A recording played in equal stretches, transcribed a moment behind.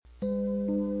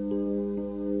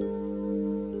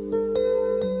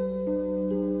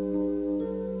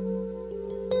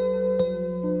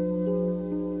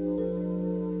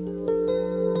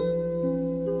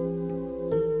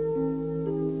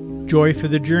Joy for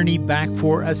the journey back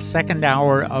for a second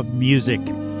hour of music.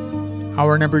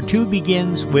 Hour number 2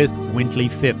 begins with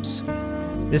Wintley Phipps.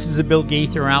 This is a Bill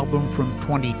Gaither album from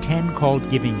 2010 called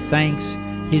Giving Thanks.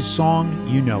 His song,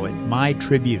 you know it, My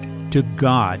Tribute, To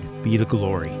God Be the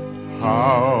Glory.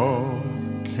 How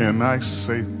can I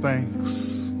say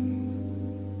thanks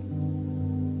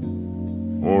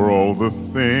for all the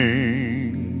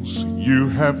things you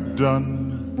have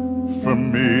done for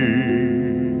me?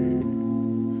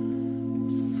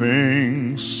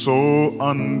 Things so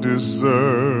undeserved,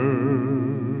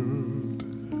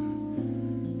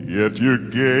 yet you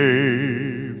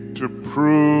gave to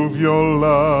prove your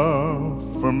love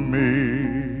for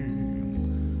me.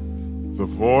 The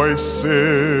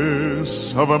voices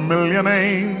of a million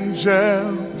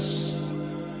angels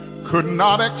could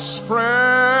not express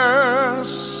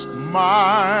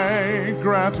my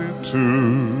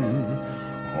gratitude.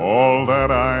 All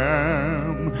that I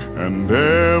am and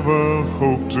ever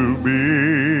hope to be,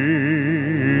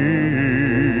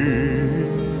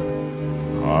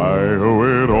 I owe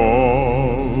it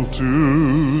all to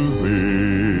thee.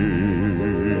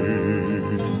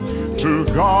 To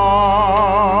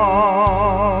God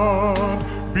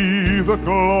be the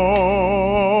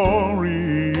glory.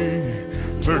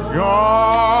 To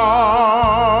God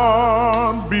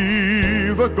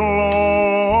be the glory.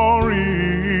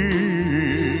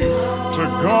 To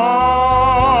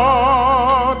God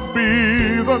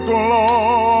be the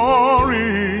glory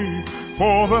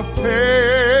for the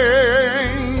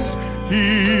things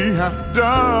He hath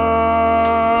done.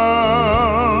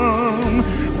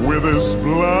 With His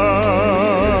blood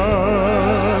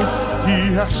He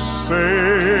has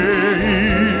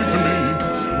saved me.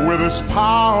 With His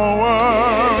power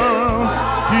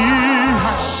He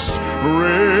has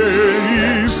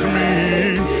raised me.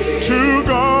 To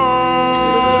God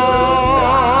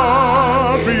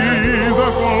be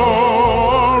the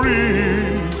glory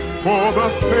for the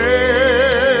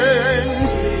things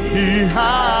He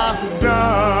hath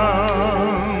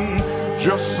done.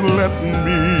 Just let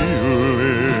me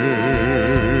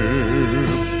live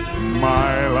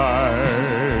my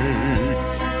life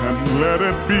and let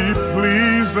it be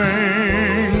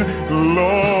pleasing,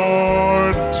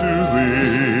 Lord, to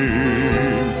Thee.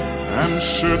 And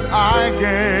should I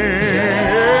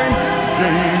gain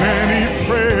any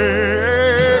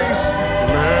praise,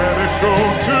 let it go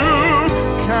to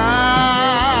Calvary.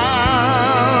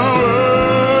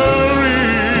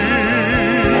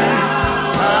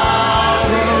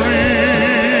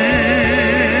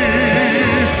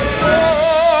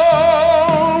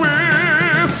 Oh,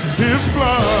 with His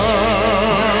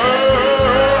blood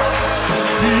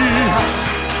He has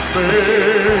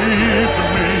saved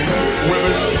me. With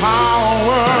His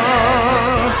power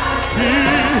He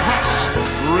has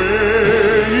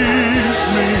raised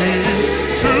me.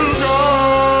 To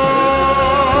God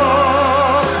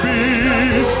be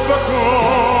the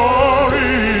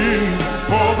glory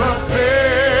for the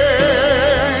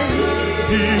things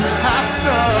He hath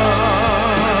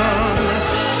done.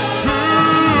 To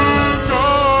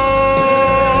God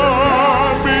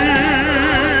be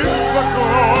the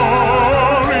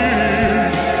glory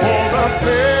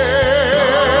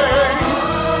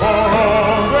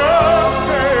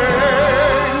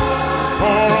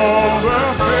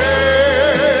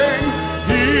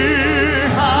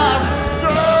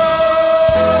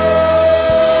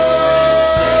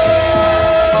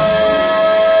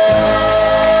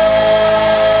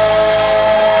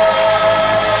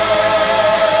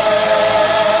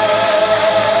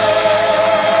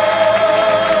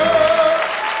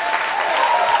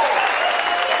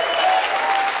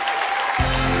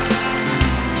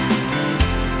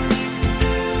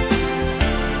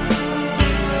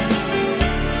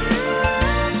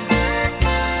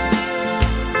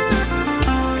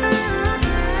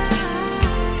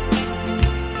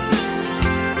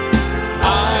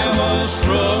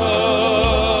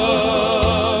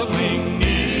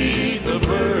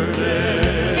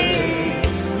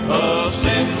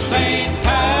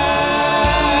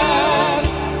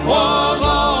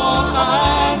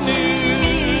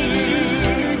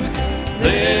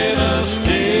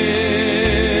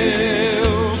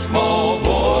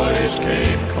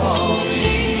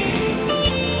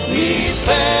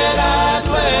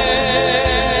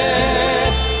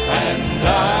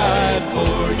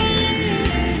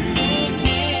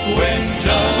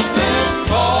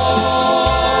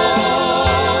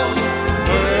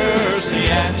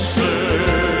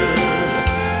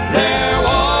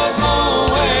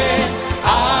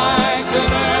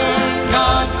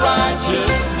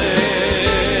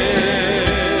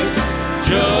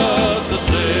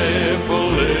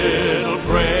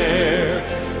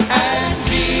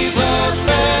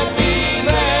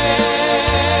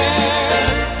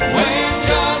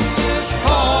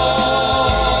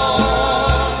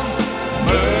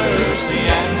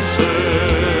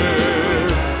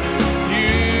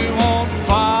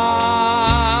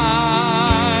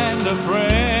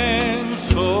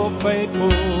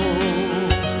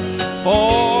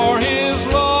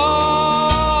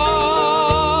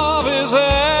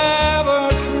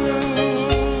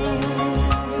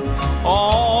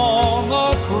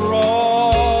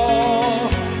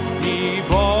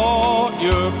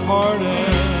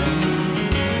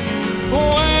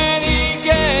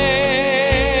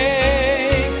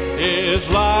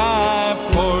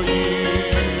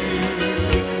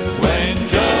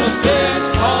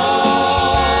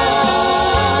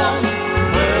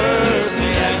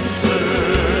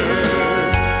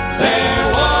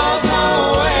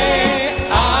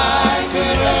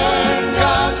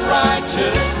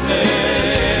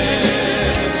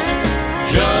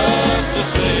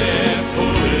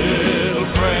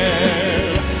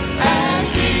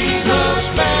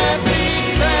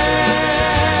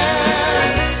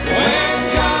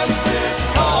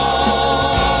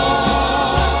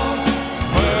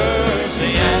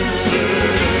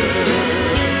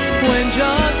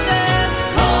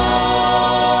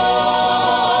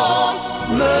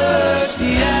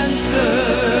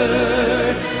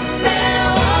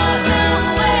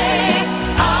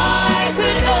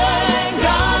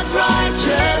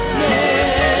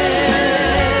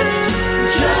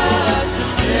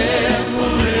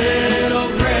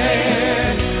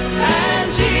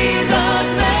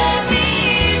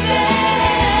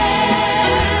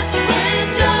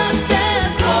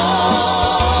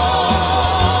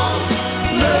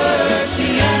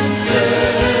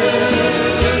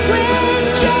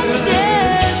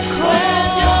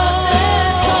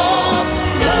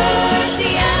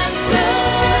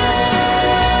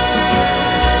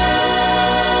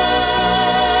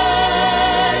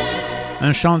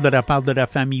Un chant de la part de la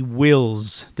famille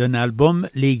Wills d'un album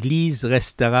L'Église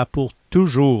restera pour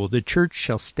toujours, The Church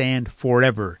Shall Stand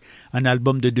Forever, un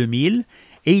album de 2000,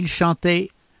 et il chantait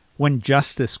When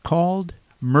Justice Called,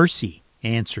 Mercy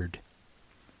Answered.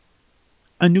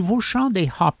 Un nouveau chant des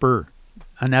Hopper,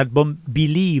 un album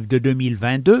Believe de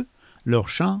 2022, leur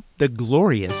chant The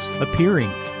Glorious Appearing.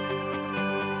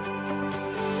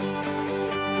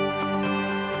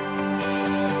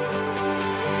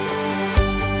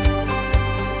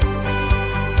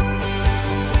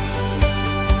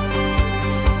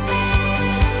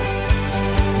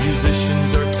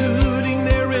 Musicians are tuning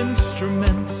their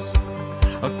instruments.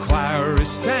 A choir is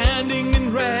standing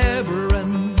in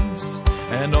reverence.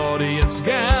 An audience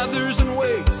gathers and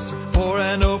waits for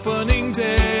an opening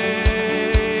day.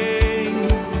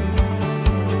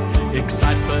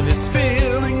 Excitement is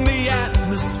filling the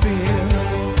atmosphere.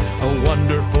 A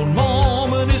wonderful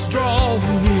moment is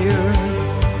drawing near.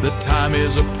 The time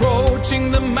is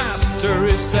approaching, the master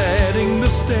is setting the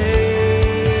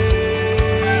stage.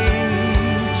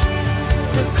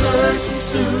 The curtain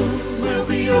soon will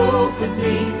be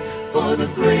opening for the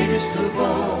greatest of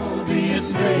all, the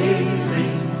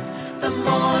unveiling. The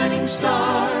morning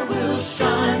star will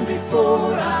shine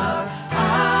before our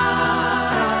eyes.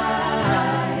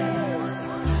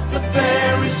 The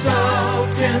fairest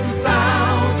of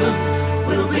 10,000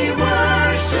 will be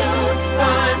worshipped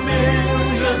by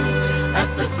millions at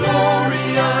the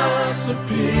glorious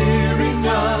appearing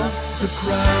of the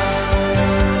Christ.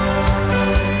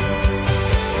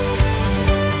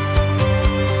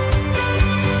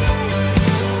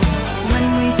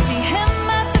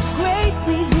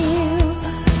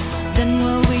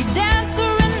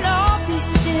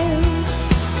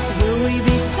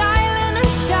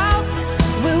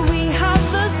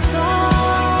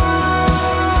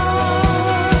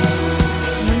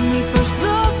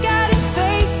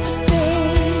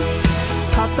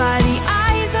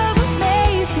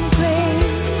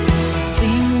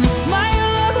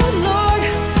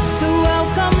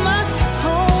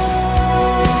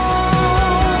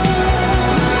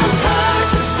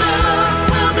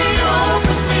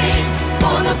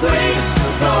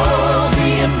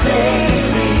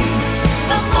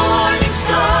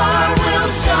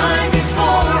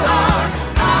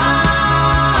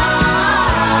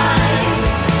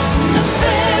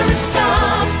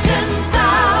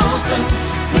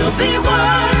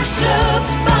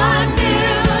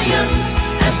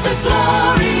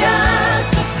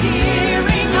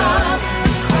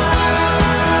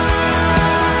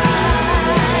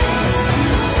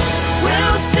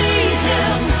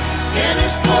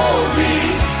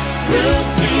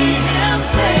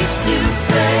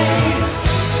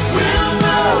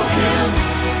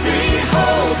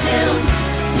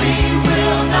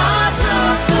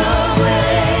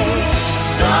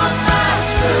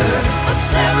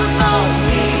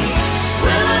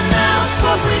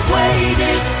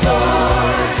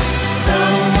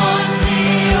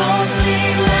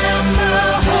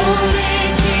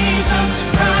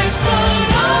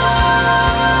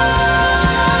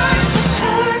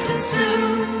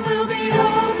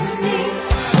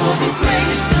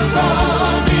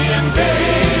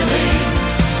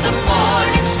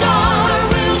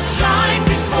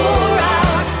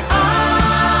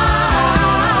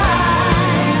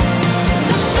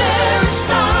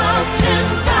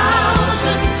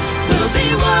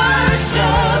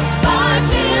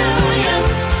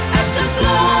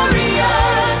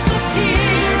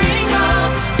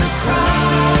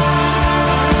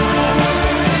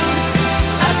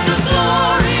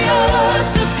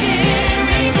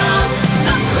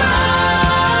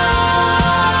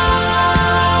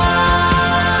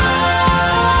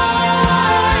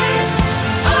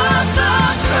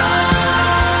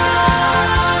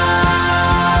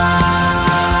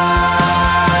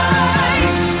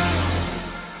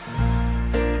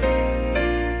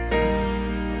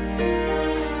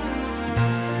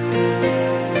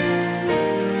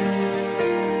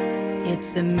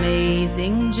 It's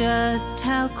amazing just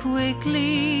how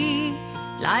quickly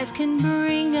life can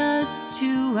bring us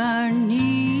to our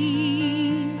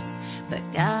knees, but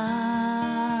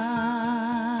God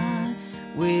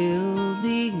will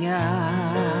be God.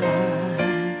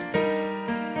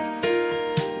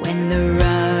 When the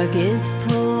rug is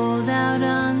pulled out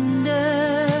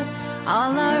under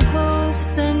all our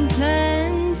hopes and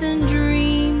plans and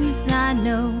dreams, I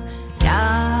know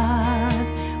God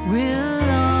will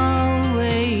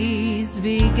always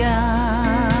be God.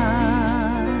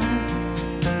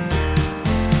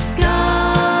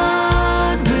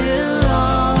 God will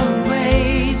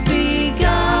always be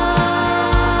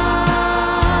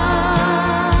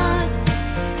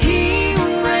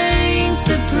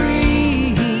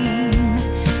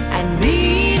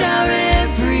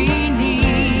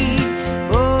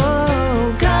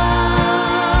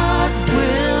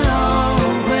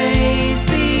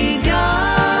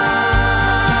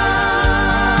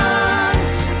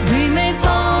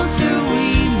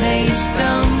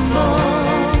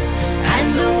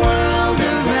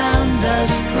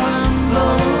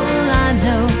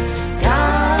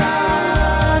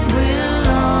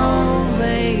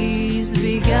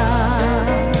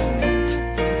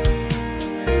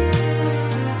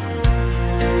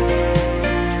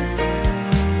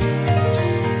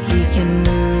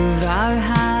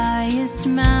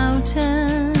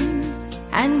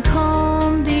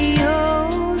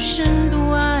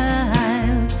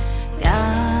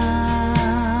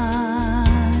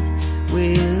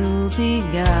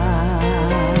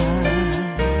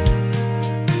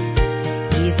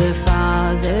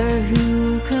Father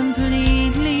who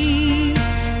completely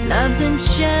loves and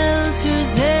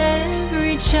shelters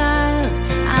every child.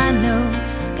 I know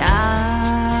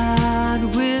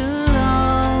God will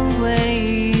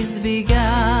always be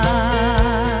God.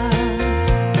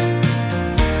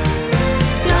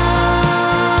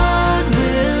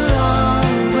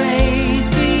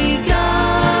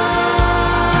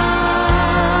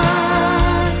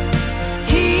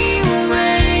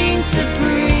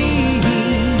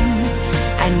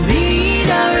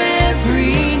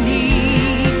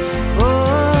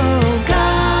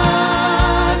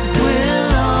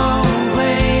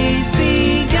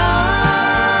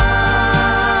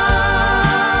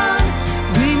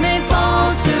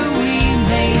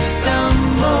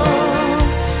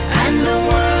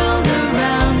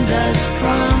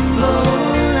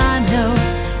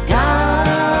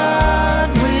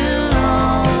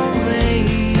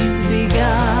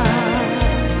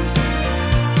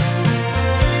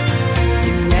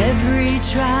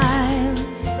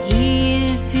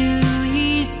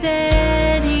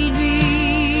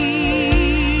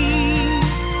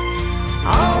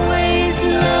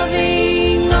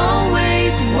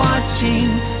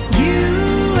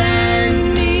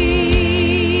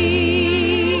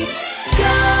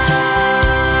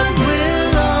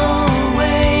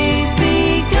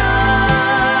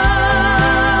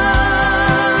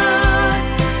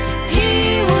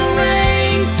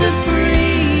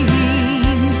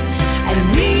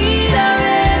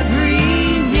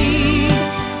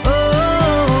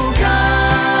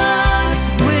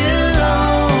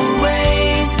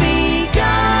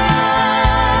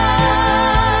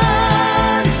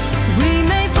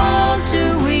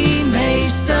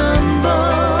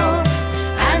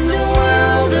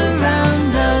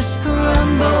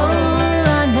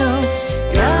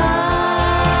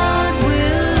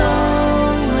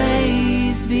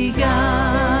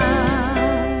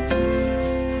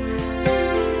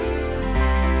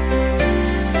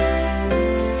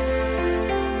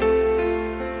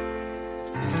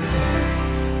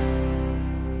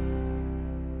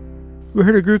 We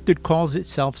heard a group that calls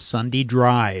itself Sunday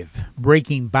Drive.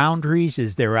 Breaking Boundaries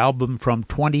is their album from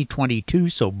 2022,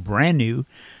 so brand new.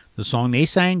 The song they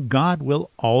sang, God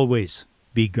Will Always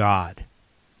Be God.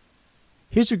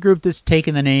 Here's a group that's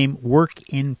taken the name Work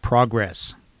in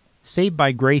Progress. Saved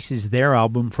by Grace is their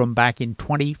album from back in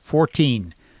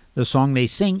 2014. The song they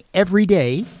sing every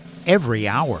day, every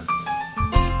hour.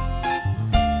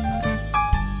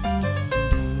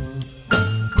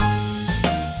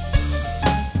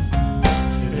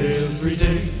 Every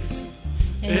day,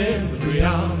 every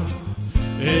hour,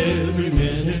 every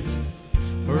minute,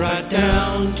 right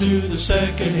down to the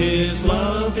second, His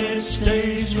love, it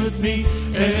stays with me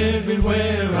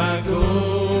everywhere I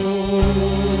go.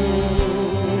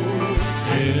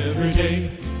 Every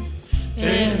day,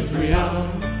 every hour,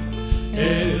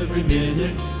 every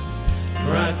minute,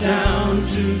 right down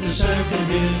to the second,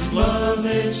 His love,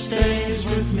 it stays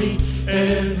with me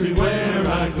everywhere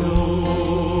I go.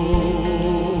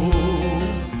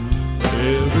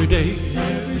 Every day,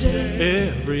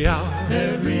 every hour,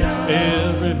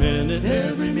 every minute,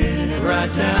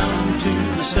 right down to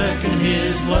the second,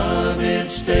 His love, it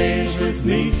stays with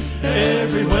me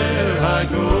everywhere I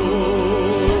go.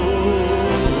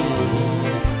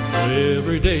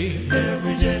 Every day,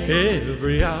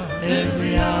 every hour,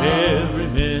 every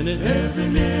minute,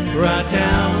 right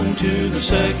down to the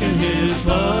second, His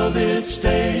love, it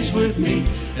stays with me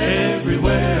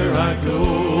everywhere I go.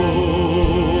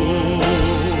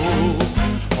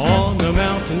 On the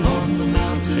mountain,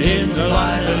 in the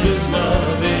light of His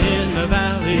love, in the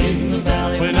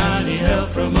valley, when I need help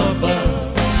from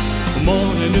above,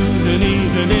 morning, noon, and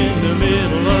evening, in the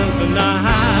middle of the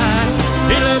night,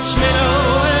 He lets me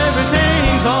know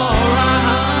everything's alright.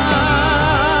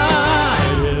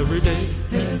 Every day,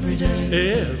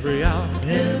 every hour,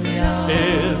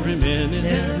 every minute,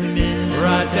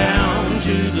 right down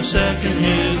to the second,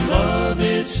 His love,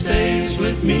 it stays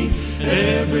with me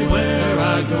everywhere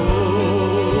I go.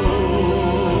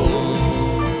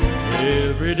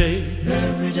 Every day,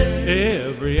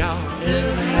 every hour,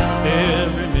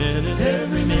 every minute,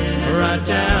 right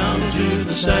down to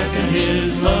the second,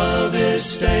 His love, it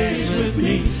stays with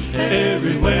me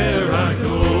everywhere I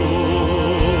go.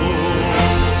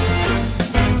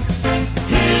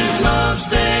 His love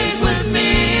stays with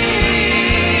me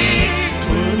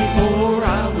 24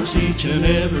 hours each and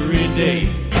every day.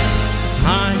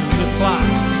 Behind the clock,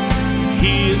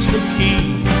 He is the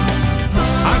key.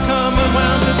 I come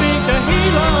around to think that He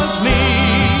loves me.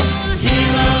 He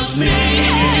loves me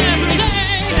every day,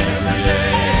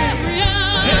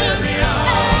 every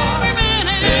hour,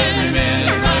 every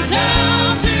minute, right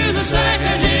down to the second.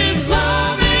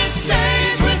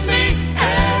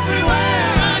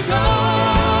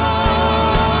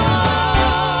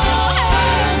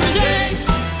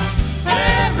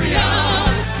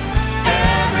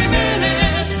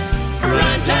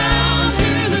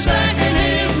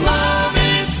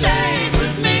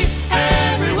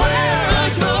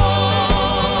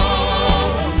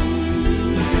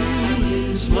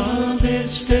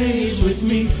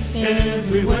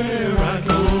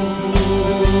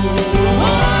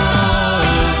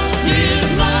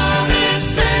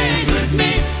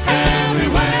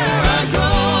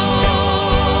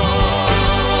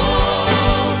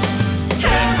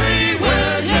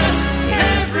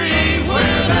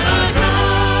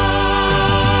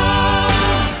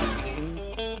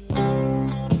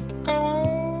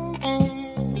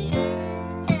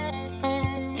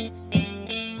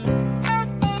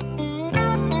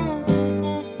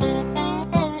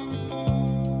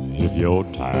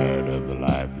 tired of the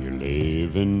life you're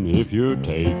living, if you're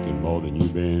taking more than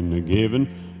you've been given,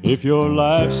 if your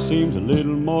life seems a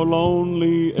little more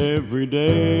lonely every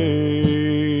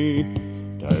day,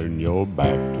 turn your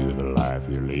back to the life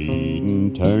you're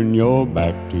leading, turn your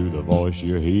back to the voice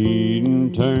you're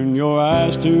heeding, turn your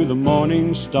eyes to the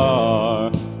morning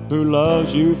star who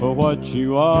loves you for what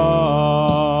you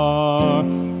are.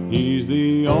 He's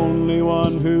the only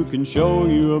one who can show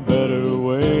you a better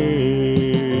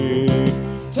way.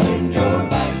 Turn your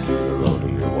back to the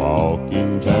road you're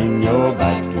walking, turn your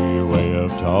back to your way of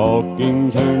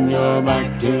talking, turn your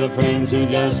back to the friends who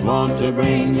just want to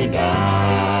bring you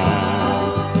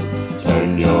down.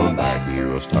 Turn your back,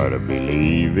 you'll start a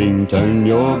believing, turn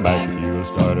your back, you'll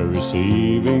start a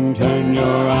receiving, turn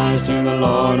your eyes to the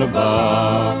Lord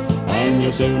above, and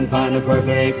you'll soon find a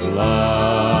perfect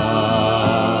love.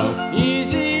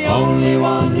 He's the only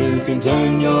one who can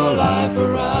turn your life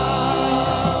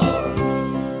around.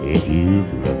 If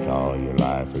you've looked all your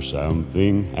life for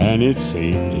something, and it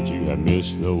seems that you have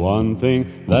missed the one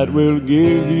thing that will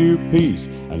give you peace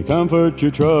and comfort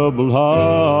your troubled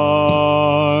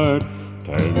heart,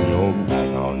 turn your back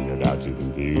on your doubts and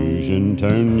confusion,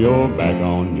 turn your back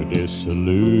on your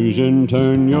disillusion,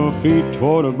 turn your feet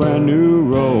toward a brand new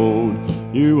road.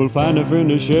 You will find a friend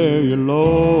to share your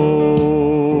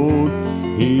load.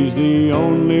 He's the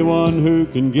only one who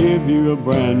can give you a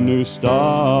brand new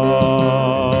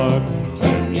start.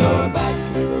 Turn your back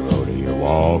to the road you're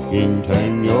walking,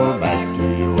 turn your back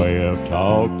to your way of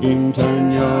talking,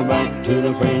 turn your back to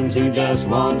the friends who just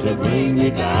want to bring you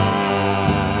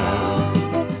down.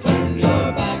 Turn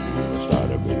your back, you'll start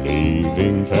a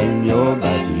believing, turn your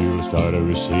back, you'll start a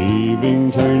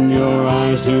receiving, turn your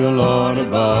eyes to the Lord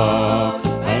above,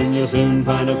 and you'll soon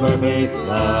find a perfect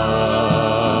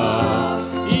love.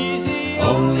 He's the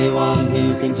only one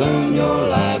who can turn your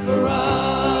life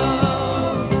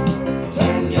around.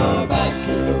 Turn your back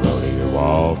to the road you're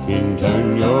walking,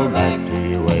 turn your back to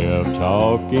your way of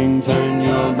talking, turn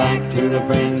your back to the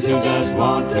friends who just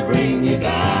want to bring you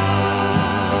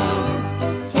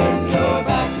down. Turn your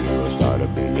back, you'll start a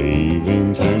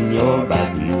believing, turn your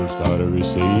back, you'll start a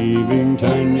receiving,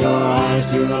 turn your eyes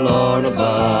to the Lord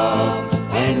above,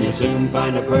 and you'll soon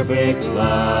find a perfect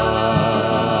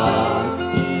love.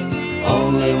 He's the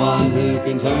only one who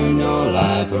can turn your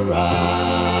life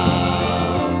around.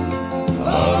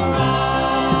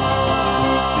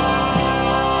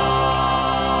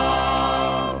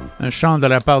 Un chant de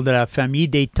la part de la famille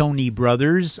des Tony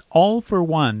Brothers, All for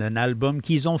One, un album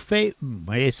qu'ils ont fait,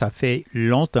 ça fait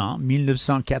longtemps,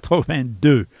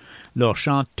 1982, leur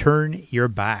chant Turn Your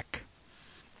Back.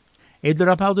 Et de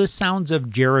la part de Sounds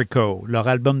of Jericho, leur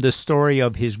album The Story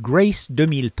of His Grace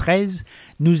 2013,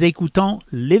 nous écoutons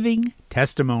Living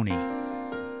Testimony.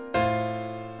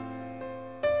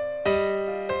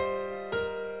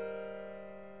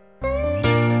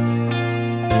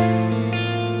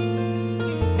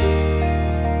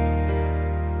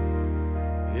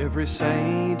 Every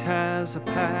saint has a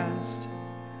past,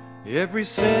 every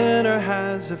sinner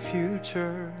has a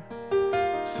future,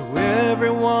 so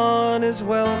everyone is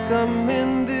welcome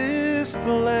in this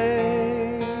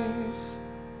place.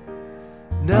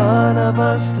 None of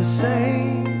us the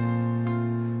same,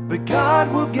 but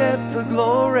God will get the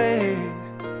glory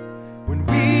when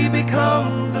we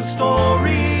become the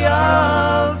story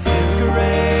of His grace.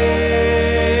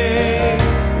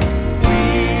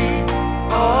 We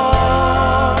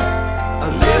are a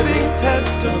living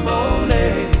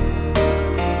testimony.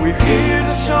 We're here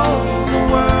to show the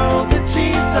world that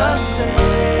Jesus saves.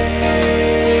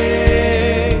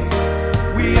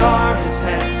 We are His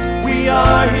hands, we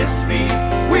are His feet,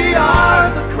 we are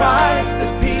the Christ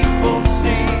that people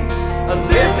see, a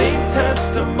living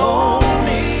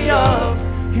testimony of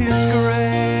His grace.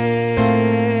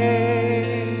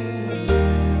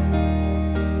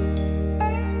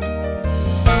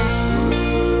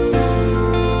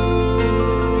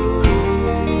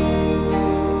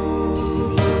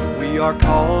 We are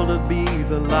called to be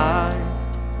the light,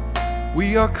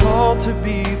 we are called to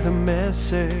be the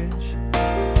message,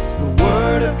 the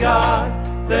Word of God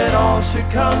that all should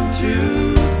come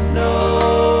to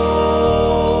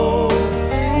know.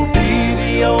 We'll be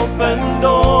the open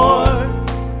door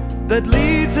that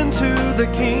leads into the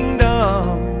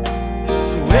kingdom,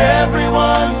 so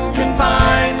everyone can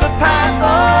find the path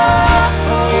of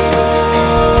hope.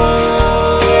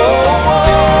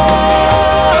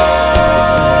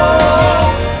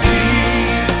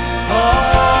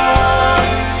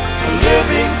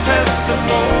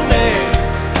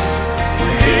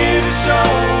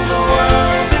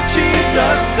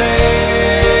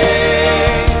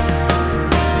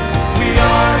 We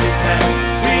are His hands,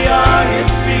 we are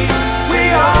His feet,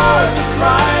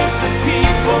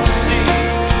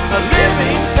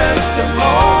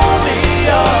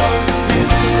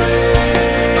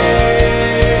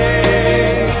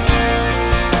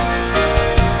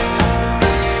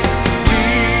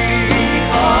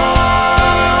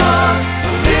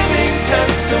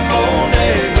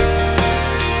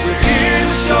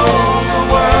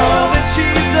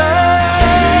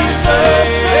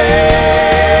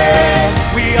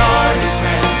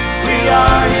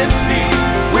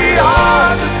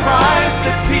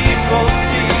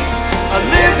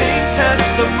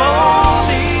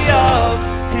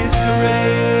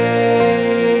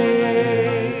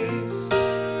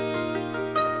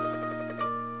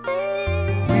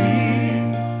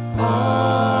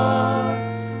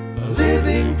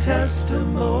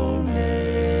 testimony.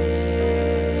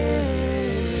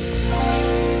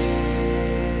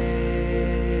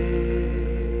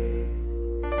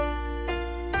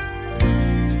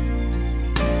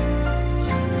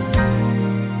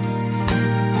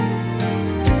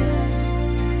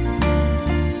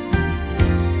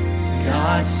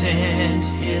 God sent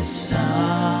His Son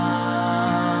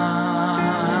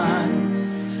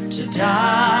to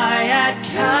die at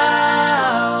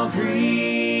Calvary.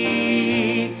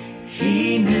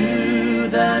 He knew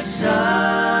the suffering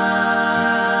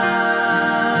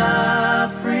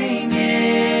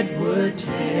it would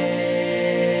take,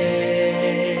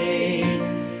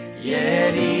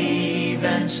 yet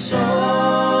even so,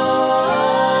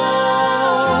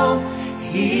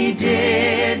 He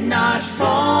did not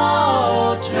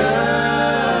falter.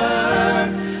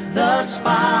 The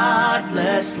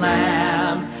spotless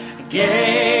Lamb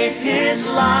gave His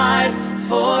life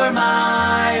for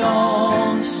my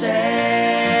own sake.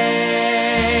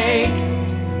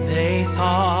 They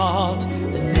thought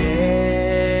the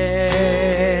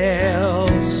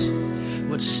nails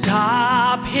would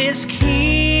stop His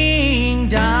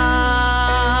kingdom.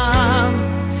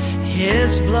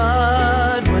 His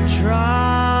blood would dry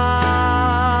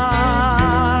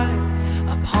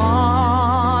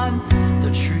upon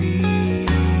the tree.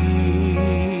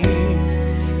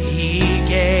 He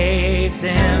gave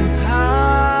them power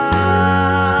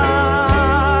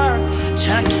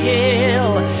to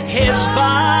kill His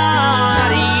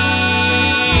body,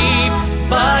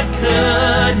 but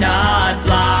could not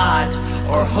blot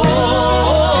or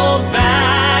hold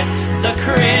back the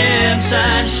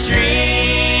crimson stream.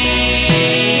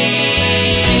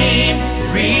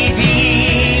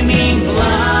 Redeeming blood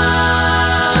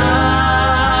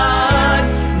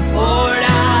poured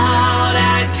out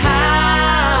at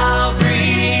Calvary.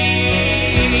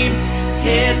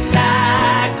 His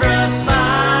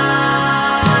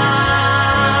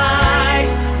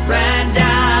sacrifice ran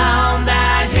down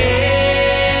that hill.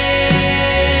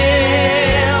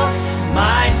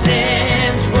 My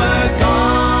sins were gone,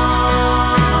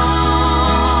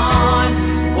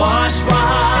 washed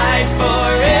white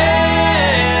forever.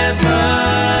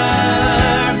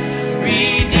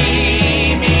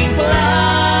 Redeeming blood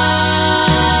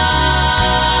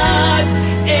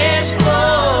is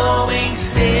flowing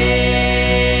still.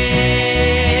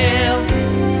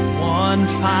 One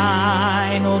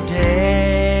final day,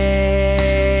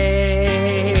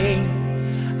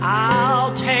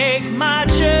 I'll take my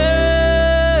journey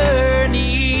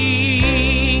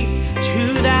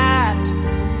to that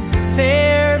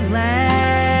fair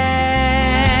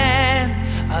land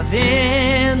of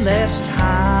endless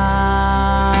time.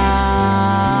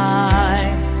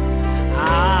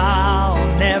 I'll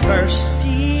never cease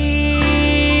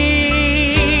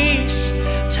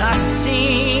to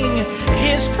sing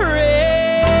His praises,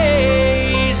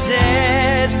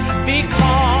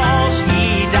 because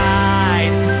He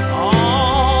died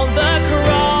on the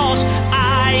cross.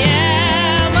 I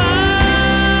am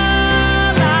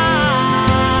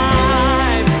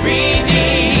alive.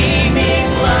 Redeeming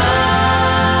blood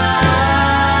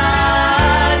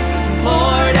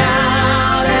poured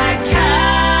out at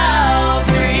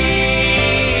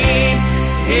Calvary.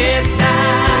 His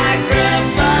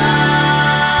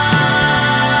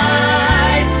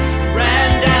sacrifice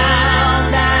ran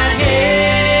down that hill.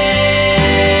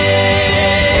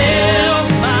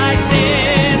 My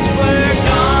sins were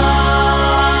gone,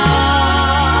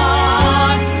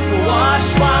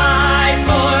 washed white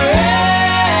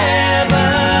forever.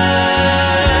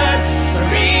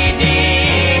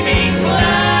 Redeeming blood,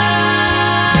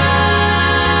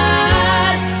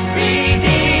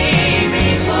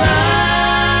 redeeming blood,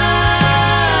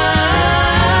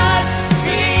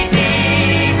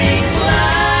 redeeming blood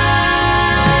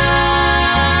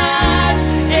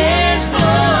is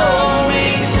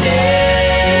flowing still.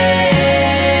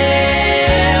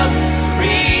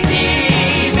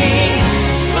 Redeeming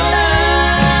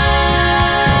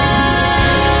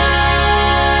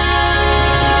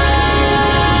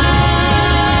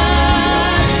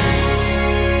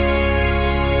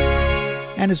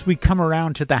And as we come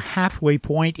around to the halfway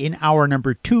point in hour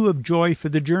number 2 of Joy for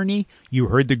the Journey, you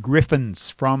heard the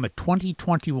Griffins from a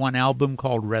 2021 album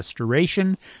called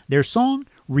Restoration, their song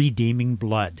Redeeming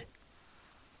Blood.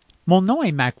 Mon nom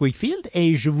est Mac Wakefield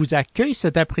et je vous accueille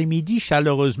cet après-midi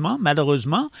chaleureusement.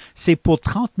 Malheureusement, c'est pour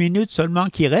 30 minutes seulement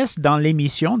qui restent dans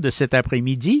l'émission de cet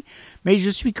après-midi, mais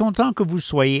je suis content que vous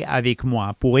soyez avec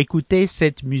moi pour écouter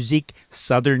cette musique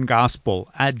Southern Gospel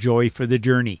à Joy for the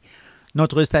Journey.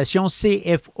 Notre station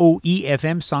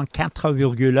CFOI-FM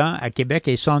 104,1 à Québec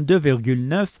et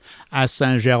 102,9 à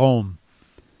Saint-Jérôme.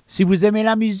 Si vous aimez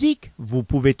la musique, vous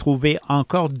pouvez trouver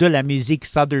encore de la musique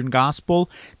Southern Gospel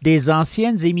des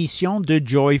anciennes émissions de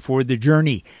Joy for the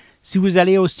Journey. Si vous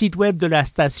allez au site web de la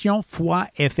station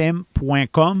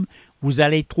foifm.com, vous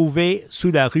allez trouver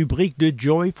sous la rubrique de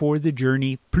Joy for the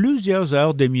Journey plusieurs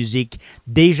heures de musique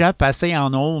déjà passées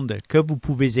en ondes que vous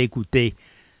pouvez écouter.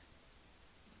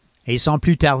 Et sans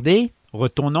plus tarder,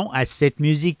 retournons à cette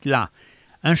musique-là.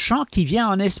 Un chant qui vient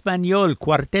en espagnol,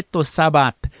 Quarteto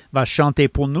Sabat, va chanter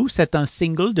pour nous. C'est un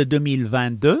single de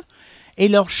 2022. Et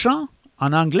leur chant,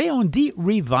 en anglais, on dit «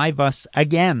 Revive Us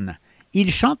Again ».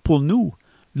 Ils chantent pour nous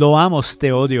 « Lo amos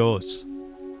te odios ».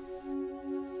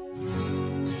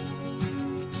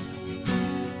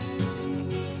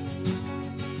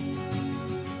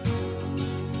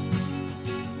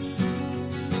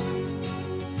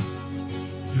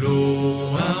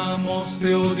 Loamos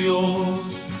te, oh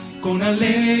Dios, con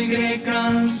alegre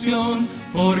canción,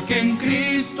 porque en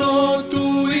Cristo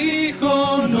tu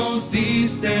Hijo nos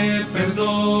diste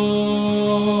perdón.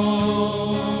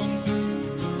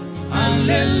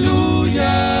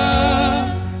 Aleluya,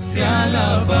 te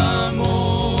alabamos.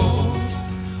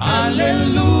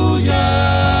 Aleluya,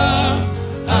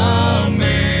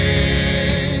 amén.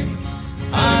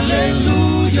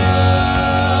 Aleluya,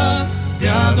 te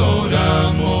adoramos.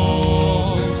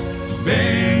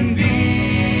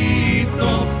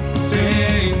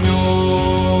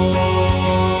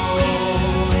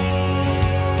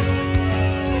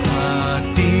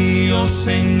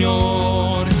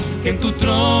 Señor, que en tu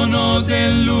trono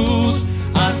de luz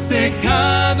has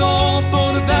dejado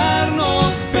por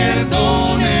darnos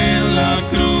perdón en la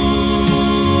cruz.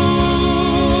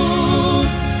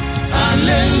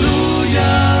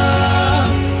 Aleluya,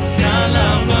 te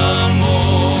alabamos.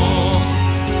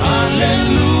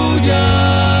 Aleluya,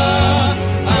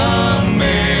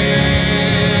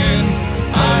 amén.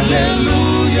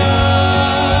 Aleluya,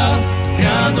 te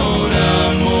adoramos.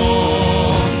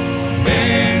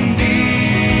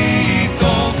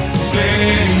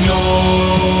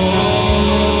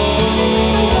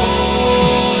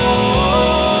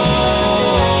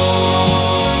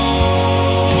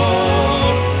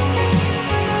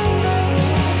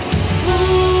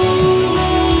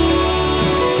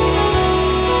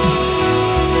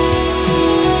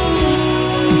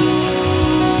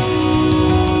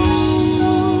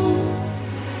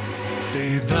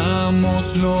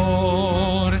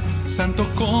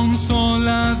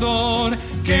 Consolador,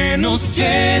 que nos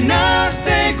llenas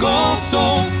de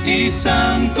gozo y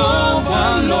santo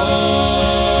valor.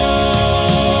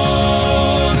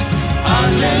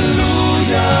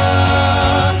 Aleluya,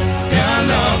 te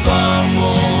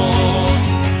alabamos.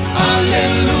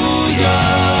 Aleluya,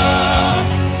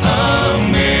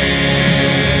 amén.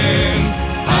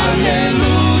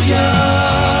 Aleluya,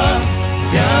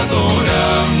 te adoramos.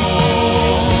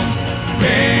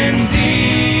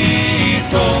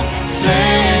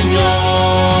 Señor,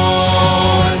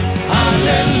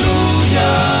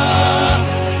 aleluya,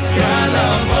 te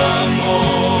alabamos,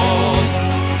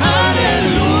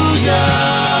 aleluya,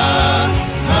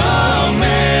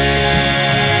 amén,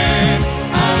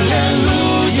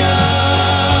 aleluya,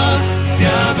 te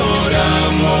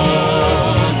adoramos,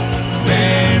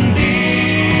 bendito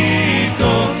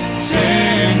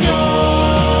Señor,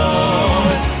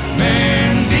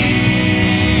 bendito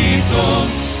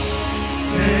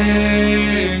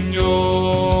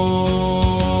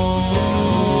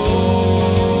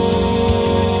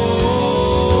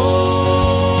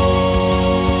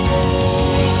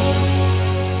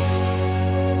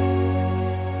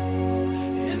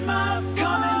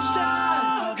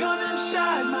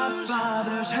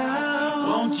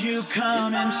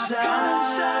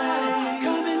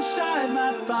Come inside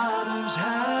my Father's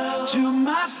house, to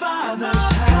my Father's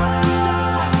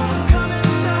house. Come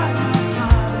inside my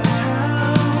Father's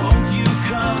house. Won't you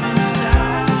come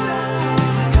inside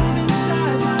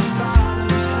my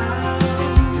Father's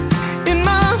house? In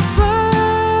my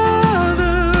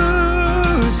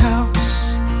Father's house,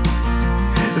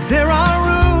 there are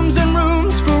rooms and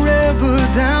rooms forever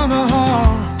down the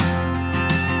hall.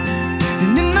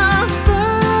 And in my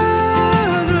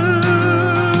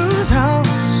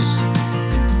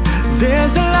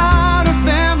there's a lot of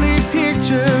family pictures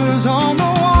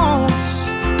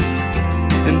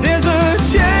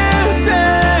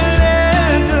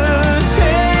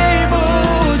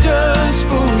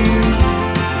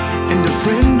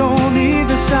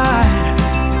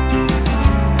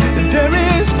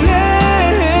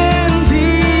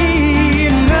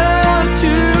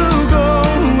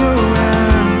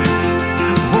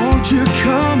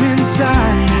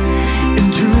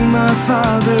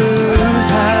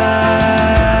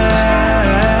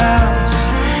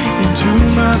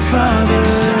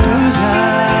Father's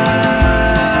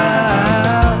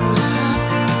house.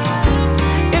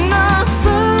 In my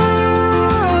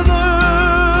Father's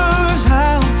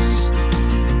house,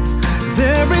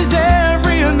 there is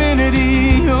every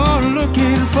amenity you're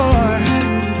looking for.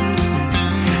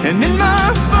 And in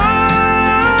my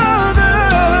Father's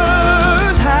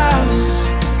house,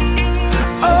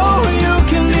 oh, you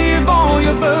can leave all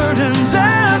your burdens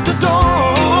at the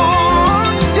door.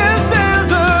 Yes,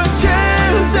 there's a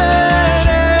chair set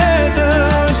at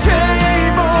the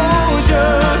table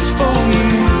just for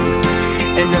you,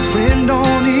 and a friend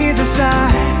on either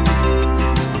side.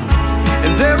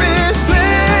 And there is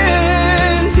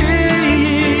plenty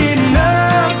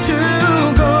enough to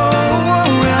go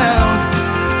around.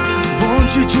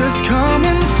 Won't you just come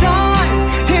inside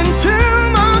into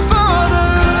my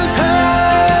Father's house?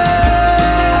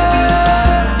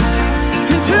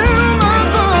 Into my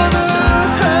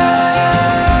Father's house.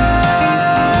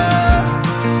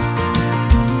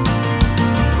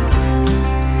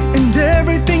 And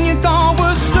everything you thought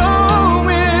was so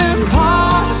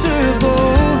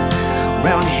impossible,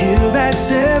 round here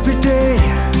that's every day.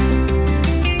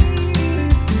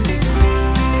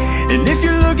 And if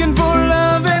you're looking for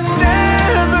love that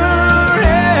never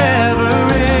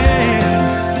ever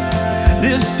ends,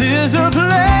 this is a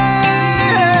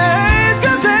place,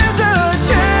 'cause there's a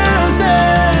chair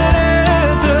set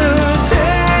at the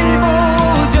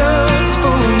table just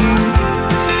for you,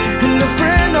 and a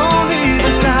friend on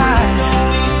either side.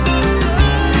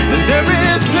 And there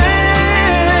is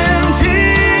plenty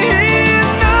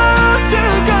enough to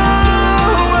go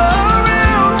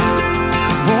around.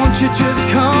 Won't you just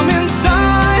come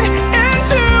inside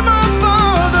into my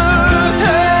Father's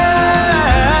house?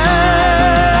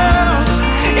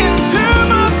 Into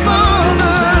my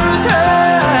Father's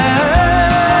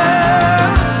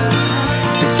house.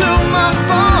 Into my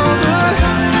Father's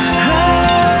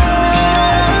house.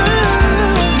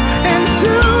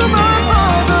 Into my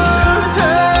Father's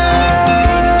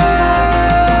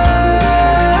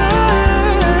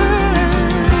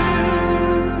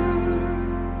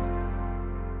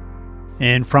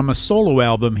And from a solo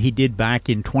album he did back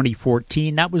in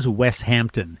 2014, that was Wes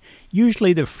Hampton,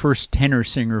 usually the first tenor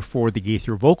singer for the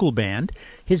Gaither Vocal Band,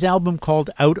 his album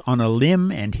called Out on a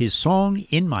Limb, and his song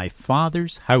In My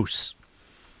Father's House.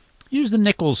 Here's the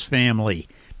Nichols Family.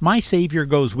 My Savior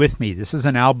Goes With Me. This is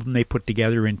an album they put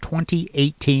together in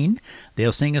 2018.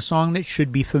 They'll sing a song that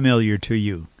should be familiar to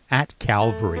you, At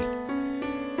Calvary.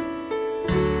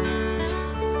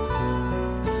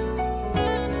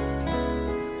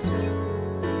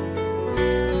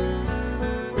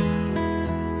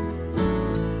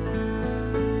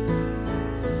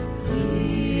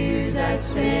 Years I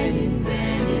spent in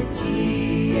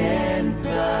vanity and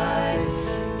pride,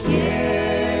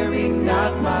 caring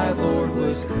not my Lord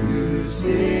was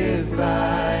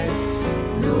crucified,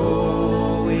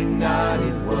 knowing not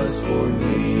it was for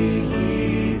me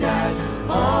he died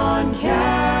on Calvary.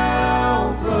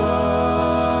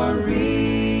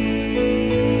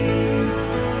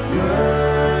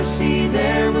 Mercy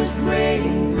there was great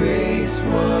and grace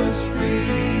was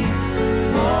free,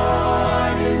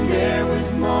 pardon there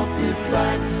was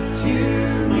multiplied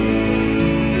to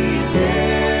me.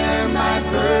 There my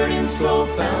burdened soul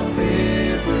found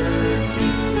liberty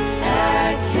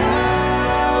at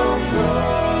Calvary.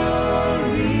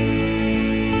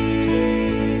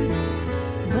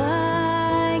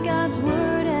 By God's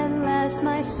word at last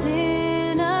my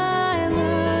sin I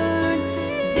learned.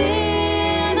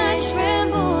 Then I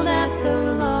trembled at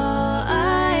the law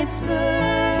I'd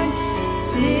spurned,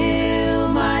 till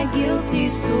my guilty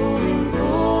soul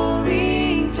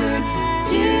imploring turned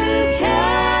to Calvary.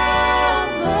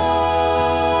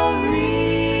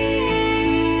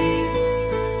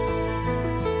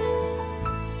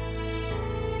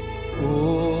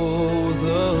 Oh,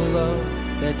 the love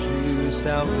that drew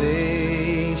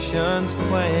salvation's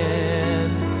plan.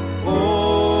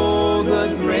 Oh,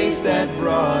 the grace that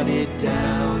brought it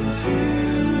down to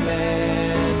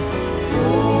man.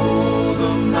 Oh,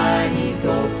 the mighty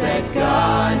gulf that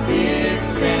God did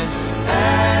stand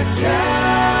at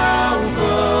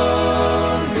Calvary.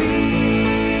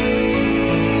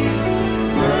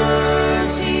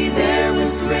 Mercy there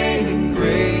was great and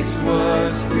grace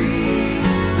was free,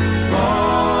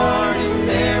 pardon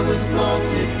there was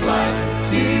multiplied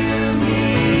to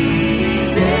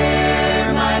me.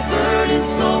 There my burdened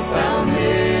soul found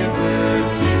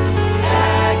liberty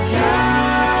at Calvary.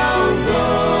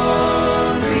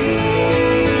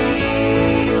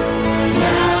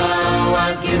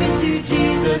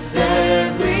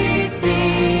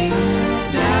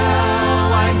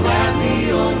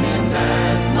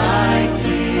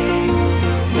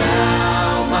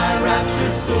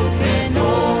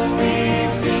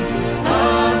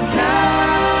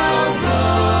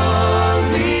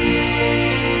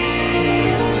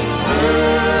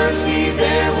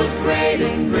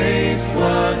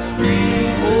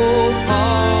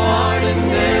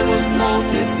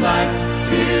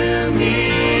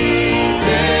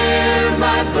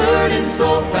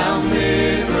 soul found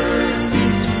liberty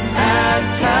at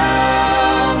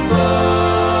Calvary.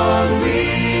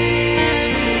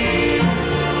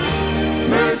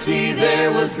 Mercy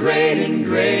there was great and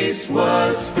grace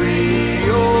was free.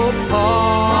 Oh,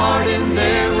 pardon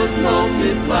there was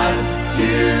multiplied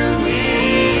to me.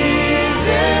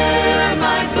 There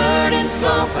my burdened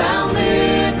soul found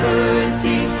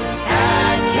liberty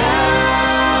at Calvary.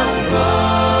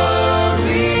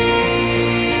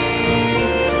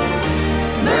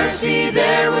 Mercy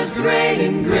there was great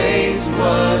and grace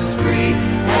was free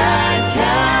at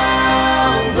Calvary.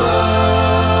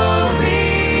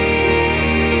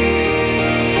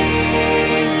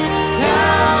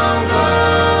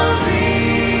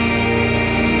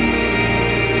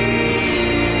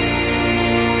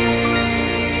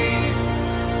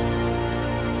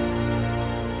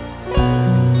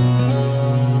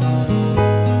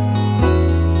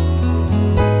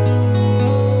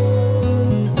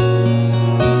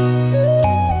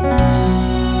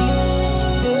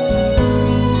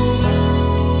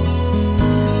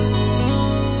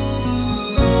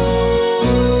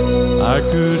 I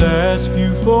could ask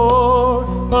you for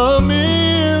a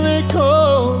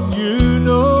miracle, you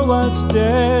know I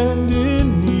stand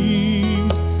in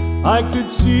need. I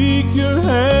could seek your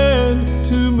hand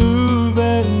to move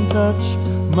and touch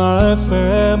my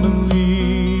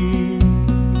family.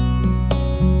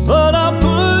 But I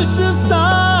push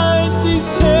aside these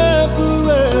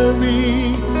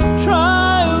temporary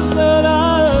trials that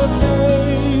I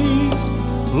face.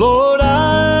 Lord,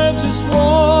 I just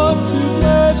want to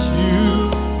bless you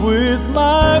with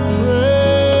my praise.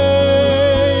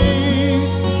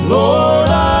 Lord,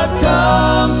 I've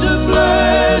come to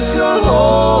bless your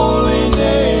holy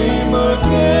name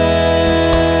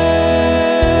again.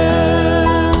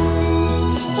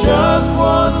 Just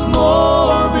once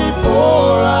more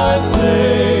before I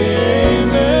say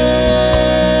amen.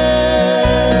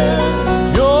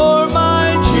 You're my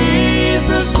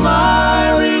Jesus,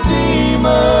 my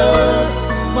Redeemer,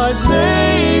 my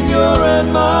Savior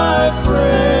and my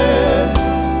friend.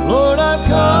 Lord, I've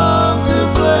come to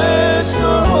bless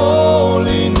your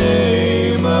holy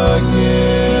name again.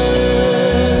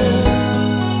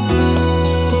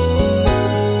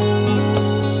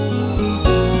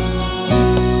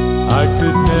 I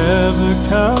could never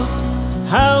count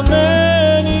how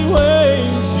many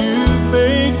ways you've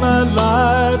made my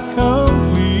life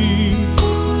complete.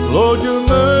 Lord, your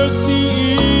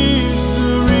mercy is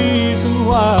the reason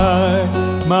why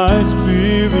my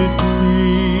spirit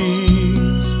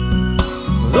sings.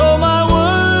 Though my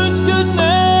words could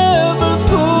never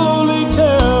fully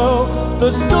tell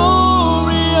the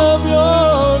story of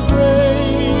your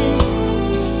grace,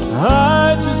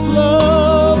 I just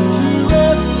love to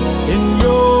rest in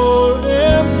your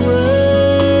embrace.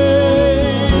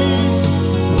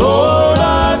 Lord,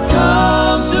 I've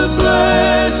come to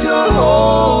bless your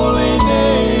holy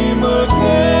name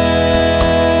again.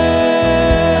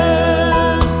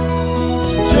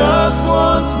 Just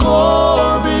once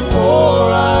more before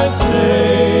I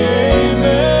say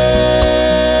amen.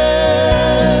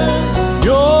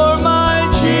 You're my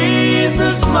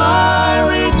Jesus, my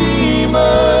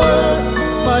Redeemer,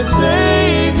 my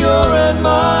Savior and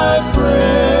my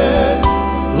friend.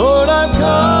 Lord, I've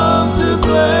come to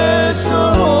bless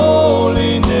your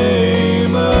holy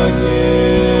name again.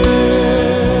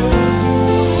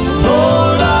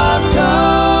 Lord, I've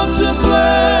come to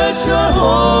bless your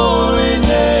holy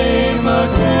name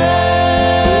again.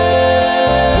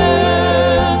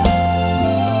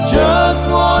 Just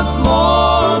once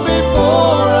more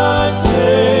before I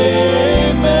say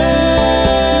amen.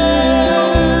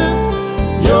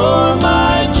 You're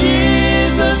my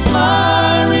Jesus,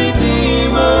 my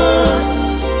Redeemer,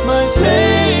 my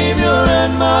Savior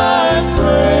and my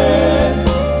friend.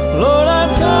 Lord,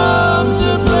 I've come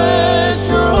to bless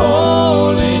your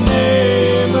holy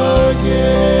name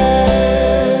again.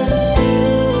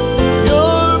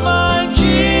 You're my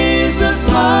Jesus,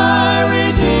 my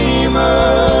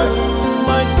Redeemer,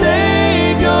 my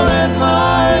Savior and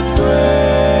my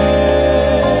friend.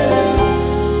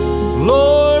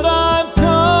 Lord, I've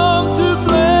come to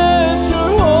bless your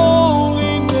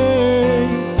holy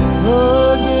name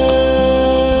again.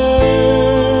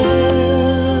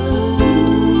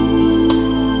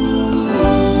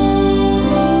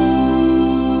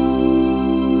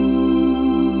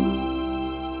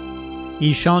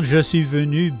 Il chante « Je suis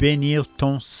venu bénir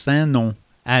ton saint nom »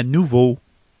 à nouveau.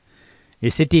 Et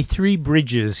c'était Three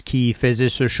Bridges qui faisait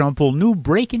ce chant pour nous,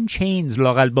 Breaking Chains,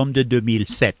 leur album de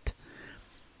 2007.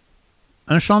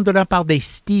 Un chant de la part des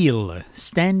Steel,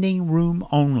 Standing Room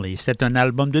Only, c'est un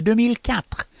album de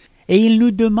 2004. et il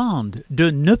nous demande de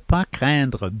ne pas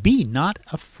craindre. Be not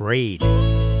afraid.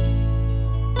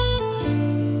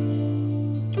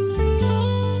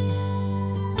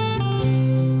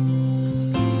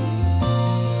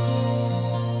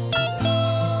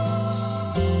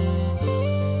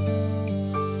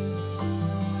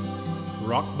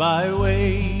 Rocked by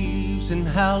waves and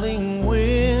howling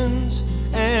winds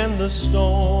and the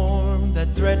storm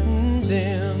that threatened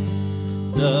them,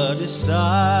 the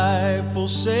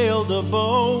disciples sailed a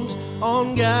boat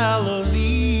on Galilee.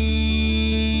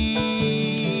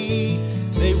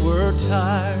 They were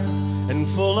tired and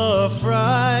full of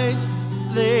fright.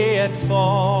 They had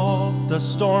fought the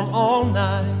storm all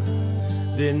night.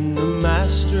 Then the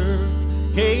Master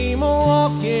came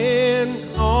a-walking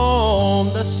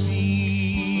on the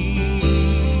sea.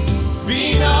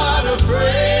 Be not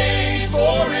afraid,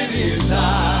 for it is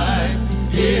I,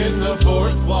 in the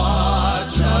fourth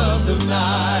watch of the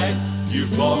night. You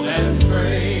fought and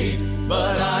prayed,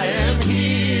 but I am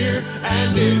here,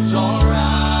 and it's alright.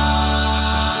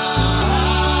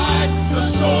 The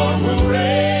storm will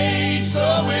rage,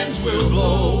 the winds will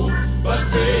blow, but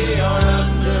they are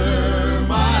under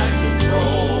my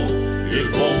control. It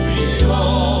won't be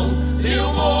long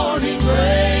till morning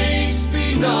breaks.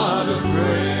 Be not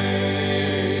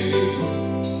afraid.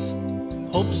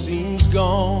 Hope seems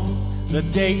gone, the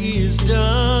day is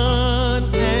done,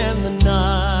 and the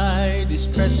night is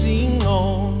pressing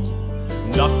on.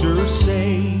 Doctors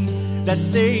say that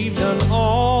they've done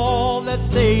all that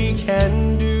they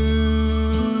can do.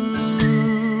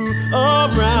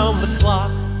 Around the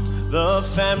clock, the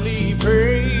family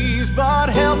prays, but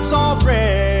help's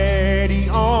already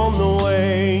on the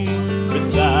way.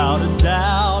 Without a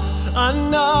doubt,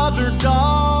 another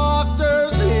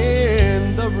doctor's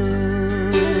in the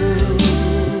room.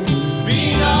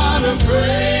 Be not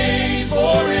afraid,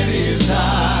 for it is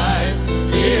I,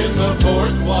 in the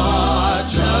fourth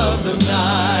watch of the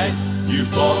night. You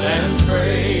fought and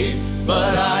prayed,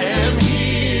 but I am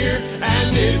here,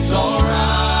 and it's alright.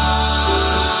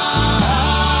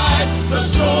 The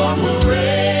storm will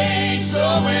rage,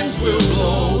 the winds will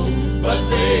blow, but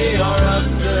they are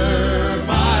under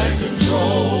my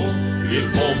control. It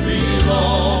won't be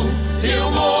long till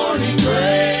morning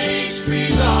breaks. Be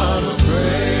not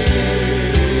afraid.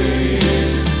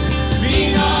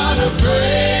 Be not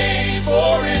afraid,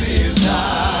 for it is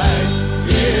I,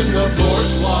 in the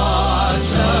fourth watch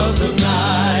of the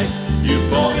night. You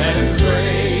fought and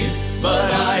prayed,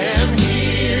 but I am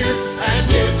here,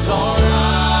 and it's alright.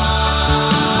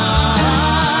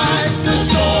 The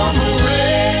storm will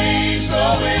rage, the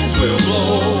winds will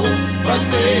blow, but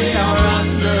they are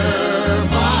under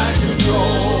my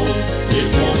control. It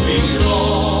won't be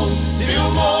long till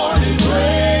morning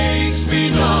breaks. Be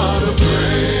not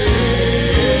afraid.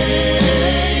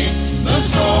 The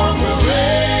storm will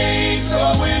rage, the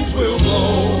winds will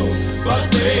blow, but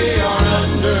they are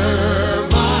under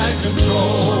my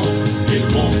control. It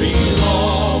won't be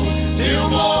long till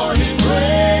morning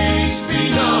breaks. Be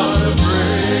not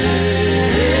afraid.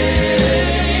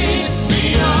 Be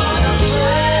not afraid.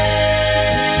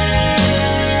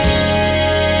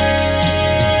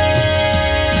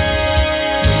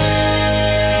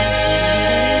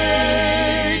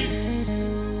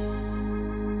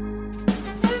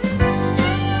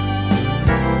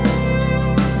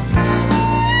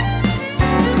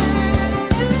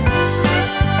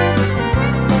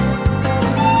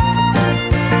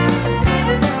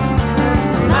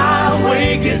 My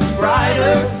way gets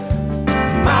brighter,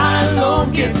 my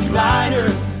load gets lighter,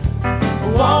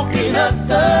 walking up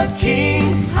the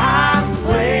King's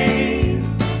Highway.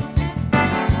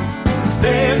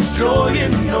 There's joy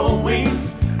in knowing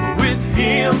with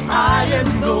Him I am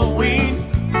going,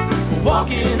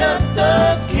 walking up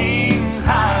the King's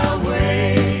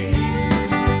Highway.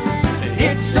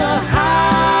 It's a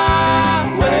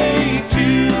highway to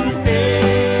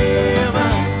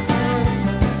heaven.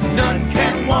 None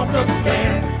can walk up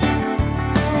there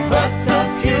but the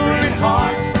pure in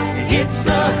heart. It's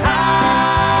a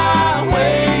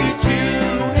highway to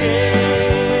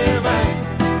heaven,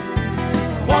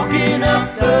 walking up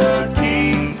the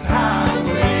King's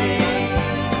Highway.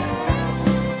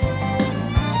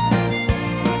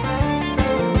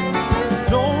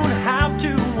 Don't have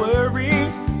to worry,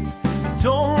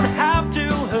 don't have to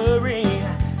hurry,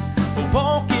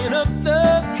 walking up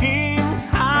the King's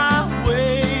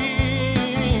Highway.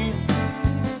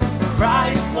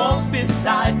 Christ walks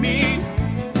beside me,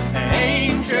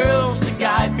 angels to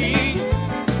guide me,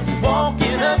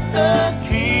 walking up the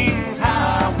King's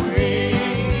Highway.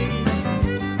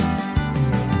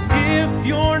 If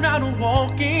you're not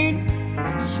walking,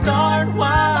 start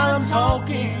while I'm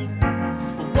talking,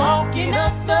 walking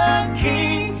up the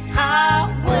King's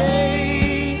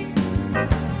Highway.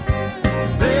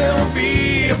 There'll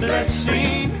be a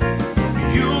blessing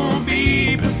you'll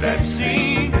be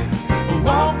possessing,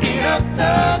 walking up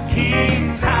the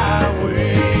King's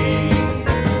Highway.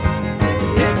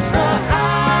 It's a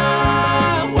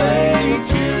highway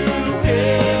to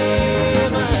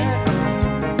heaven.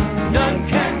 None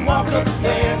can walk up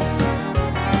there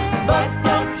but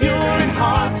the pure in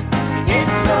heart.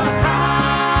 It's a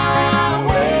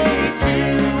highway to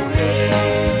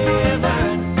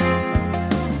heaven,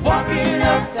 walking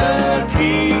up the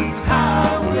King's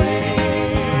Highway.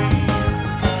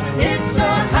 It's a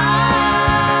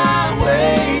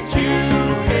highway to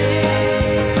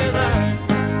heaven.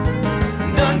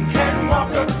 None can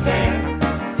walk up there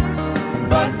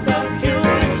but the pure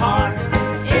in heart.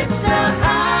 It's a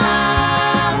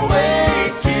highway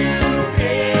to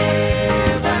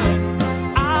heaven.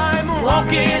 I'm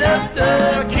walking up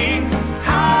the King's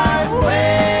Highway.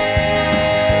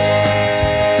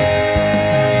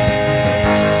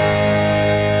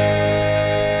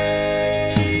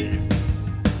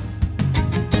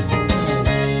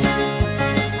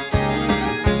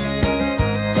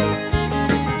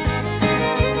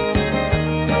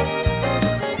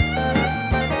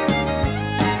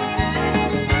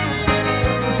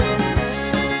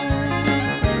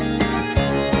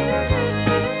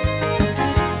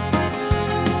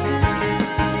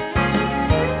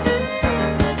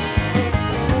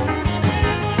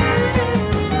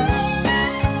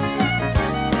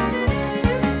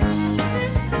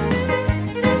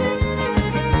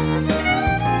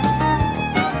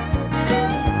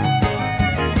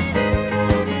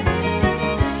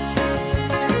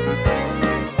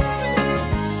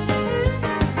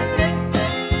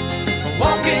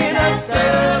 Walking up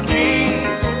the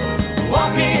King's,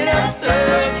 walking up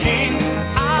the King's,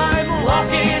 I'm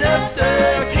walking up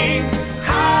the King's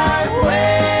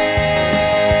Highway.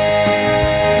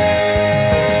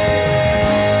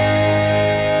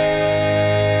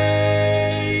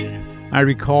 I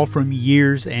recall from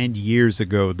years and years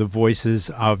ago the voices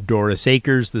of Doris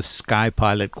Akers, the Sky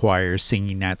Pilot Choir,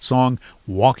 singing that song,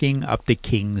 Walking Up the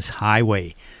King's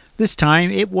Highway. This time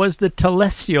it was the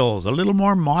Telestials, a little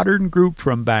more modern group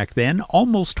from back then,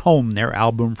 Almost Home, their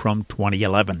album from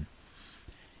 2011.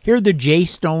 Here are the J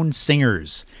Stone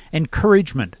Singers.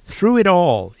 Encouragement Through It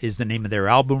All is the name of their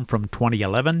album from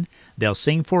 2011. They'll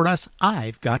sing for us,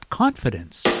 I've Got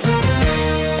Confidence.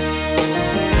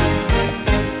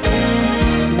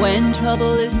 When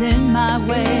trouble is in my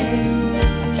way,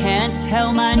 I can't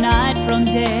tell my night from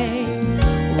day.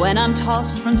 When I'm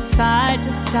tossed from side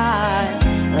to side,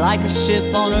 like a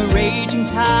ship on a raging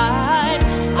tide,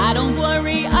 I don't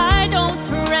worry, I don't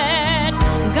fret.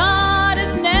 God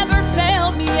has never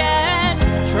failed me yet.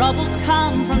 Troubles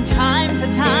come from time to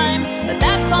time, but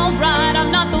that's alright,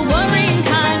 I'm not the worrying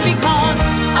kind, because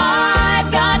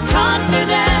I've got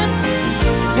confidence.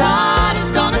 God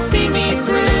is gonna see me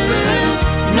through.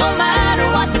 No matter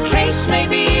what the case may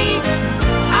be,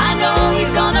 I know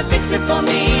He's gonna fix it for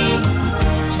me.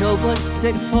 Job was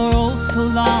sick for oh so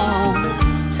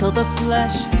long, till the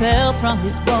flesh fell from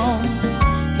his bones.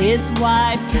 His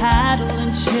wife, cattle,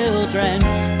 and children,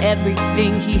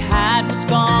 everything he had was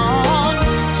gone.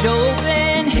 Job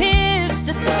in his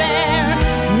despair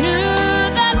knew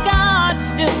that God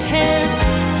still cared.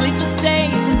 Sleepless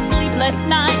days and sleepless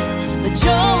nights, but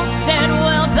Job said,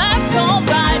 well, that's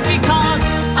alright, because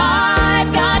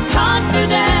I've got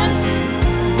confidence.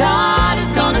 God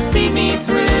is gonna see me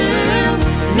through.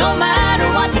 No matter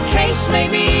what the case may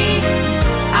be,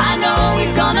 I know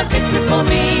He's gonna fix it for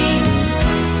me.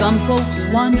 Some folks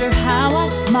wonder how I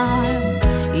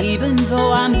smile, even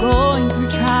though I'm going through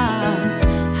trials.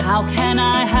 How can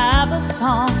I have a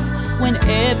song when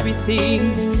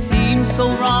everything seems so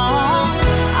wrong?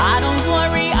 I don't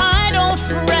worry, I don't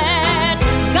fret.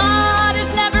 God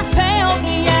has never failed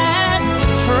me yet.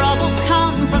 Troubles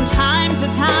come from time to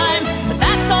time, but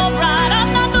that's alright,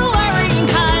 I'm not the worrying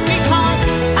kind, because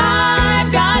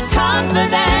I've got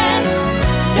confidence.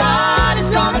 God is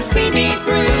gonna see me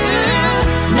through.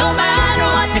 No matter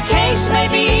what the case may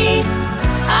be,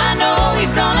 I know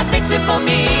He's gonna fix it for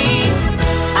me.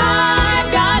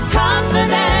 I've got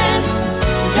confidence.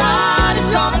 God is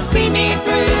gonna see me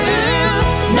through.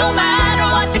 No matter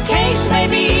what the case may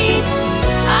be,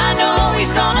 I know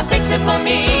He's gonna fix it for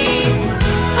me.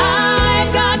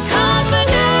 I've got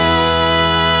confidence.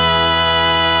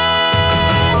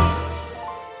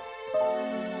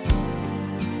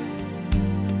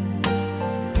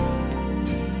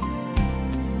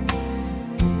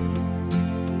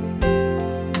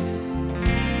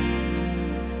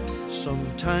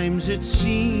 Sometimes it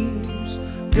seems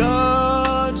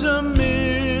God's a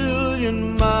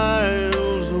million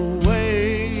miles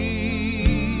away,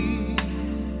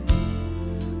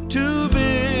 too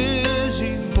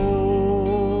busy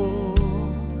for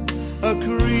a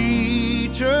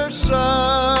creature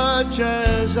such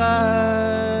as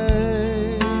I.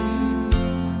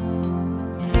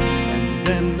 And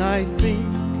then I think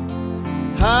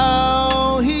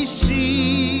how he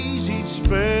sees each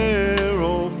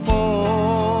sparrow fall.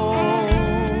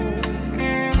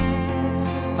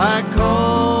 I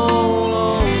call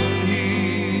on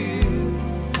him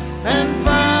and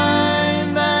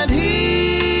find that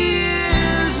he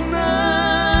is nigh.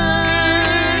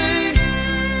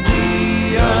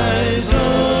 The eyes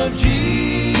of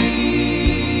Jesus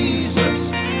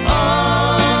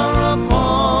are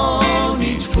upon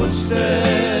each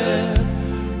footstep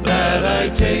that I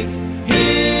take.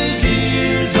 His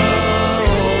ears are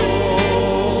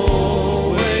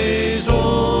always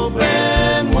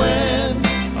open when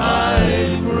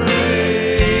I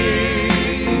pray.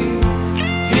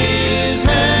 His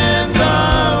hands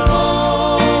are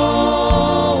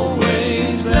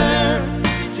always there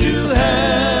to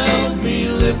help me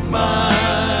lift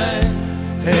my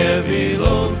heavy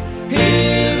load.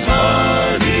 His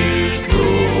heart is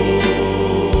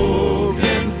broken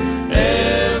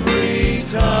every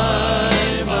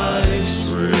time I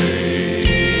stray.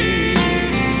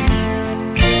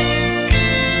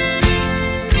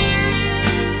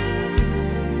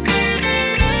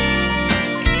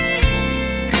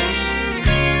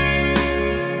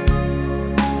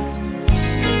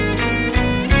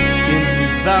 In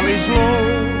valleys low,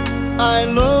 I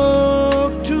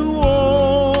look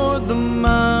toward the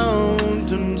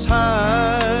mountains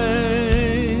high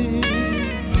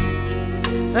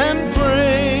and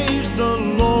praise the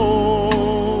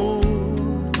Lord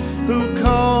who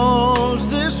caused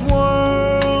this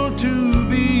world to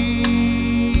be.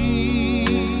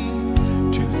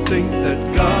 To think that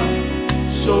God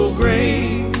so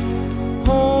great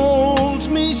holds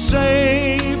me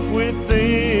safe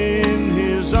within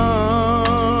his arms.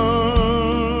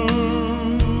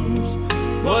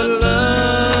 What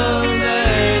love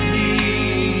that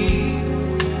he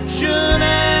should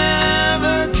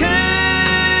ever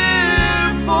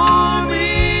care for me.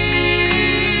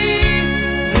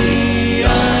 The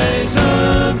eyes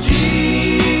of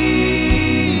Jesus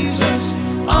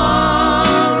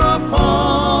are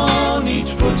upon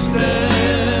each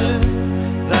footstep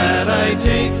that I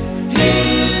take.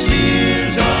 His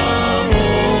ears are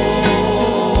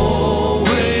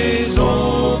always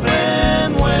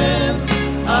open when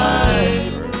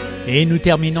I pray. Et nous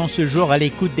terminons ce jour à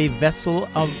l'écoute des Vessel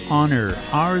of Honor,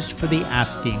 Ours for the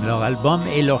Asking, leur album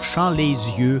et leur chant Les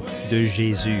yeux de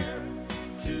Jésus.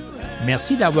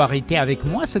 Merci d'avoir été avec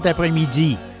moi cet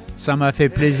après-midi. Ça m'a fait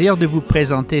plaisir de vous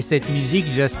présenter cette musique.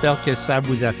 J'espère que ça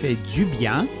vous a fait du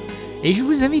bien. Et je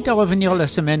vous invite à revenir la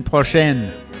semaine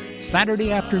prochaine.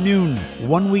 Saturday afternoon,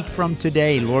 1 week from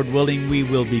today, Lord willing, we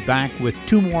will be back with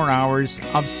 2 more hours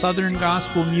of Southern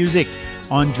Gospel music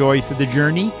on Joy for the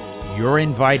Journey. You're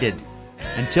invited.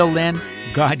 Until then,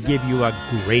 God give you a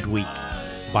great week.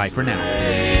 Bye for now.